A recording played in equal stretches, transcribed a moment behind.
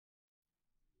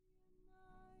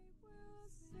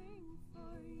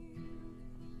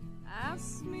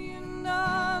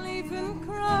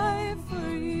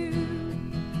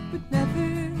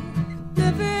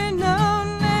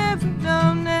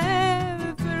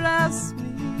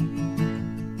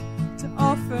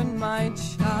my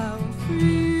child for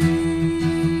you.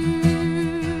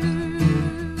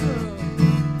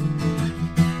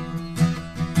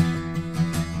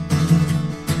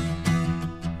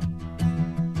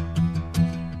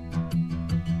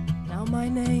 Now my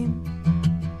name,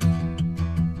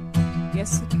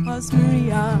 yes, it was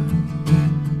Maria,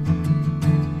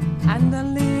 and I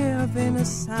live in a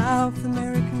South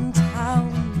American town.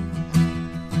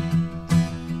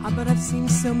 But I've seen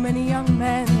so many young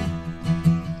men,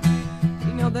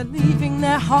 you know, they're leaving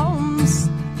their homes,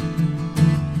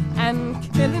 and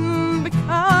killing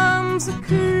becomes a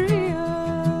career.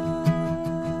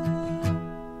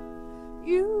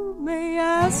 You may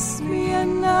ask me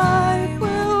and I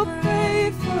will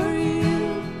pray for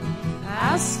you.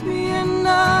 Ask me and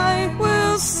I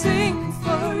will sing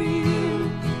for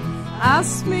you.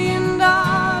 Ask me and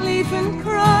I'll even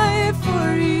cry for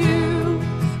you.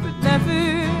 But never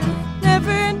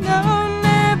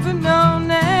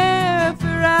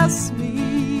ask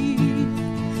me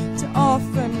to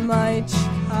offer my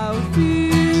child for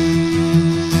you.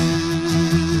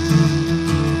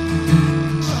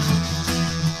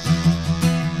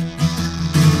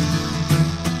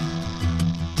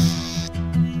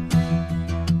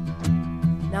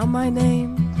 Now my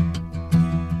name,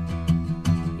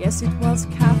 yes, it was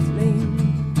Kathleen.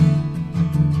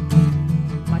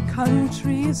 My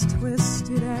country is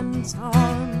twisted and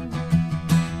torn.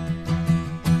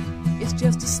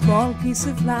 Just a small piece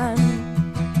of land.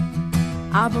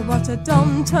 But what I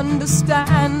don't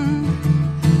understand,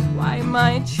 why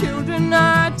my children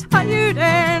are tired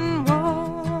and worn.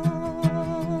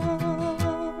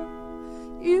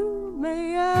 You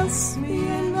may ask me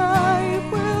and I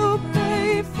will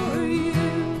pray for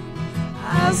you.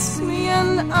 Ask me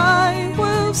and I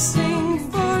will sing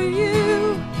for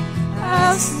you.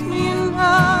 Ask me and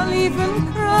I'll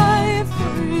even cry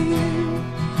for you.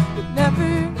 But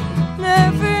never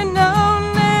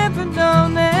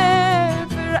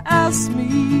ask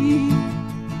me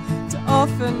to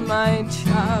offer my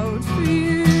child for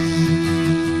you.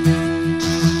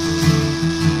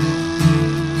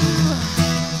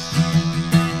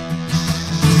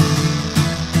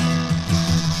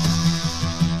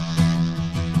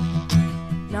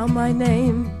 Now my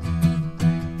name,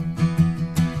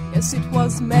 yes, it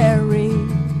was Mary.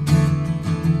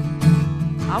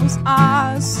 I was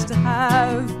asked to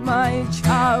have my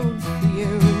child for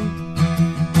you.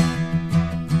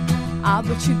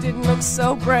 But you didn't look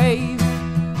so brave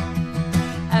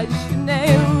as you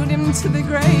nailed him to the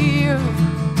grave.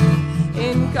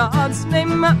 In God's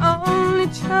name, my only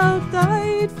child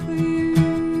died for you.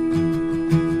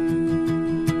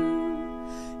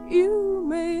 You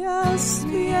may ask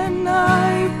me and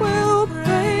I will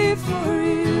pray for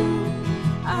you.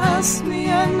 Ask me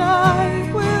and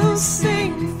I will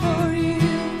sing for you.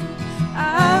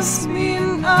 Ask me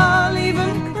and I'll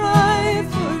even cry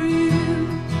for you.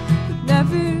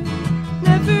 Never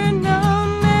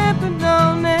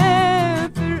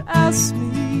ask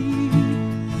me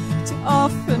to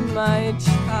offer my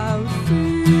child for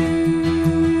you.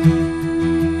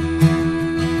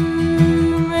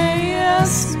 You may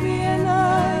ask me and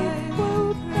I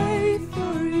will pray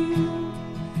for you.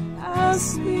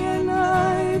 Ask me and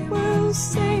I will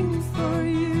sing for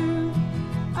you.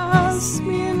 Ask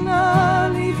me and I